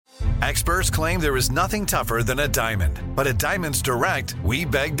Experts claim there is nothing tougher than a diamond. But at Diamonds Direct, we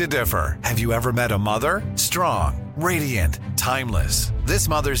beg to differ. Have you ever met a mother? Strong, radiant, timeless. This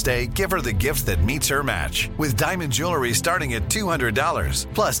Mother's Day, give her the gift that meets her match. With diamond jewelry starting at $200.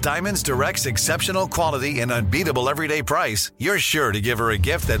 Plus Diamonds Direct's exceptional quality and unbeatable everyday price, you're sure to give her a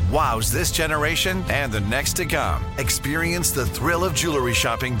gift that wows this generation and the next to come. Experience the thrill of jewelry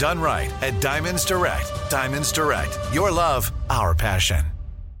shopping done right at Diamonds Direct. Diamonds Direct. Your love, our passion.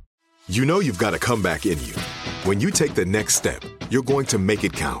 You know you've got a comeback in you. When you take the next step, you're going to make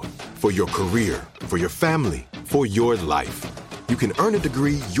it count. For your career, for your family, for your life. You can earn a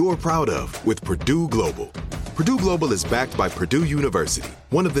degree you're proud of with Purdue Global. Purdue Global is backed by Purdue University,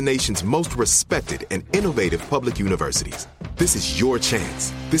 one of the nation's most respected and innovative public universities. This is your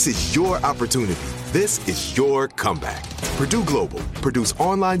chance. This is your opportunity. This is your comeback. Purdue Global, Purdue's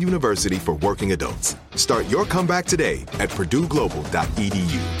online university for working adults. Start your comeback today at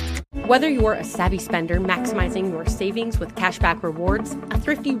purdueglobal.edu. Whether you're a savvy spender maximizing your savings with cashback rewards, a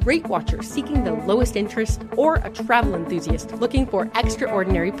thrifty rate watcher seeking the lowest interest, or a travel enthusiast looking for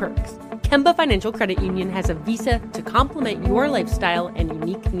extraordinary perks, Kemba Financial Credit Union has a visa to complement your lifestyle and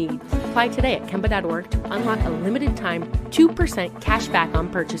unique needs. Apply today at Kemba.org to unlock a limited time 2% cash back on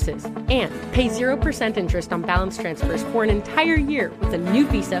purchases and pay 0% interest on balance transfers for an entire year with a new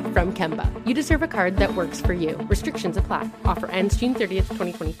visa from Kemba. You deserve a card that works for you. Restrictions apply. Offer ends June 30th,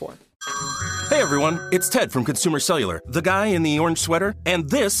 2024. Hey everyone, it's Ted from Consumer Cellular, the guy in the orange sweater, and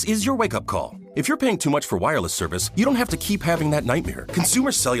this is your wake-up call. If you're paying too much for wireless service, you don't have to keep having that nightmare.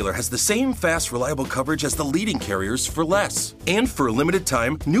 Consumer Cellular has the same fast, reliable coverage as the leading carriers for less. And for a limited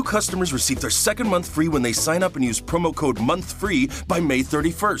time, new customers receive their second month free when they sign up and use promo code MONTHFREE by May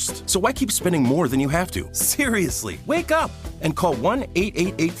 31st. So why keep spending more than you have to? Seriously, wake up and call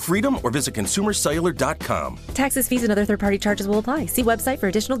 1-888-FREEDOM or visit consumercellular.com. Taxes, fees, and other third-party charges will apply. See website for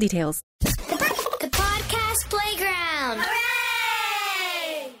additional details. The Podcast Playground. Hooray!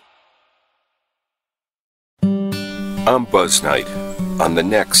 I'm Buzz Knight on the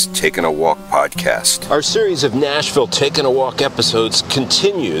next Taking a Walk podcast. Our series of Nashville Taking a Walk episodes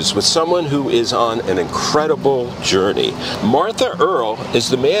continues with someone who is on an incredible journey. Martha Earl is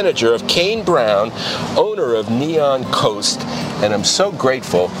the manager of Kane Brown, owner of Neon Coast, and I'm so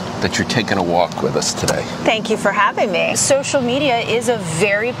grateful that you're taking a walk with us today. Thank you for having me. Social media is a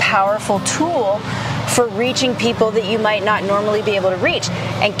very powerful tool for reaching people that you might not normally be able to reach.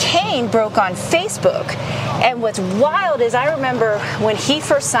 And Kane broke on Facebook. And what's wild is I remember when he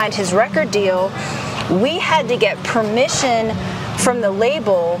first signed his record deal, we had to get permission from the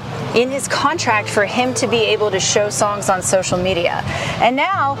label in his contract for him to be able to show songs on social media. And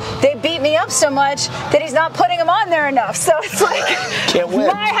now they beat me up so much that he's not putting them on there enough. So it's like, can't win.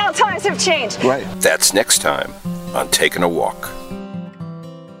 My, how times have changed. Right. That's next time on Taking a Walk.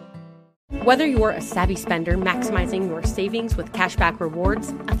 Whether you're a savvy spender maximizing your savings with cashback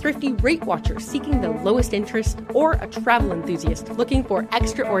rewards, a thrifty rate watcher seeking the lowest interest, or a travel enthusiast looking for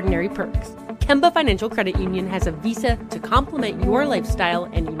extraordinary perks, Kemba Financial Credit Union has a visa to complement your lifestyle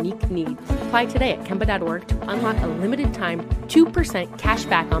and unique needs. Apply today at Kemba.org to unlock a limited time 2% cash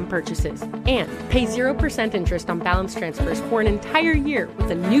back on purchases and pay 0% interest on balance transfers for an entire year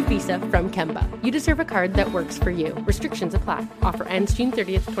with a new visa from Kemba. You deserve a card that works for you. Restrictions apply. Offer ends June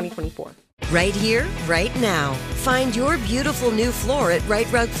 30th, 2024. Right here, right now. Find your beautiful new floor at Right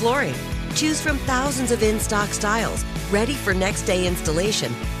Rug Flooring. Choose from thousands of in-stock styles, ready for next day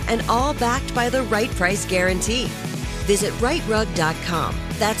installation, and all backed by the right price guarantee. Visit rightrug.com.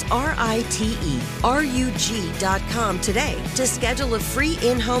 That's RITERUG.com today to schedule a free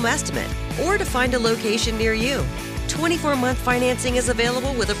in-home estimate or to find a location near you. 24-month financing is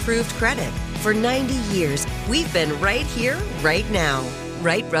available with approved credit. For 90 years, we've been right here, right now.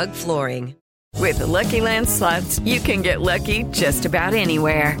 Right Rug Flooring. With the Lucky Land Slots, you can get lucky just about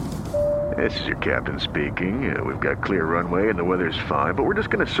anywhere. This is your captain speaking. We've got clear runway and the weather's fine, but we're just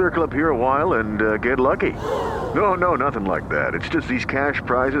going to circle up here a while and get lucky. No, nothing like that. It's just these cash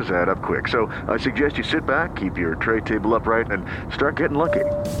prizes add up quick. So I suggest you sit back, keep your tray table upright, and start getting lucky.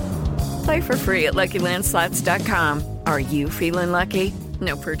 Play for free at LuckyLandSlots.com. Are you feeling lucky?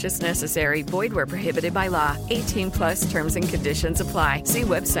 No purchase necessary. Void where prohibited by law. 18+ terms and conditions apply. See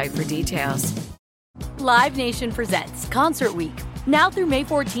website for details. Live Nation presents Concert Week. Now through May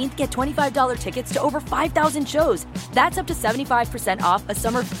 14th, get $25 tickets to over 5,000 shows. That's up to 75% off a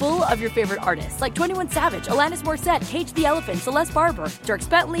summer full of your favorite artists like 21 Savage, Alanis Morissette, Cage the Elephant, Celeste Barber, Dierks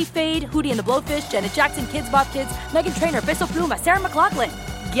Bentley, Fade, Hootie and the Blowfish, Janet Jackson, Kids Bop Kids, Meghan Trainor, Bissell Pluma, Sarah McLachlan.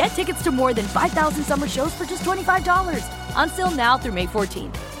 Get tickets to more than 5,000 summer shows for just $25. Until now through May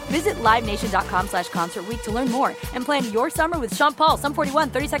 14th. Visit LiveNation.com/Concert Week to learn more and plan your summer with Sean Paul, Sum 41,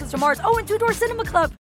 30 Seconds to Mars, and Two Door Cinema Club.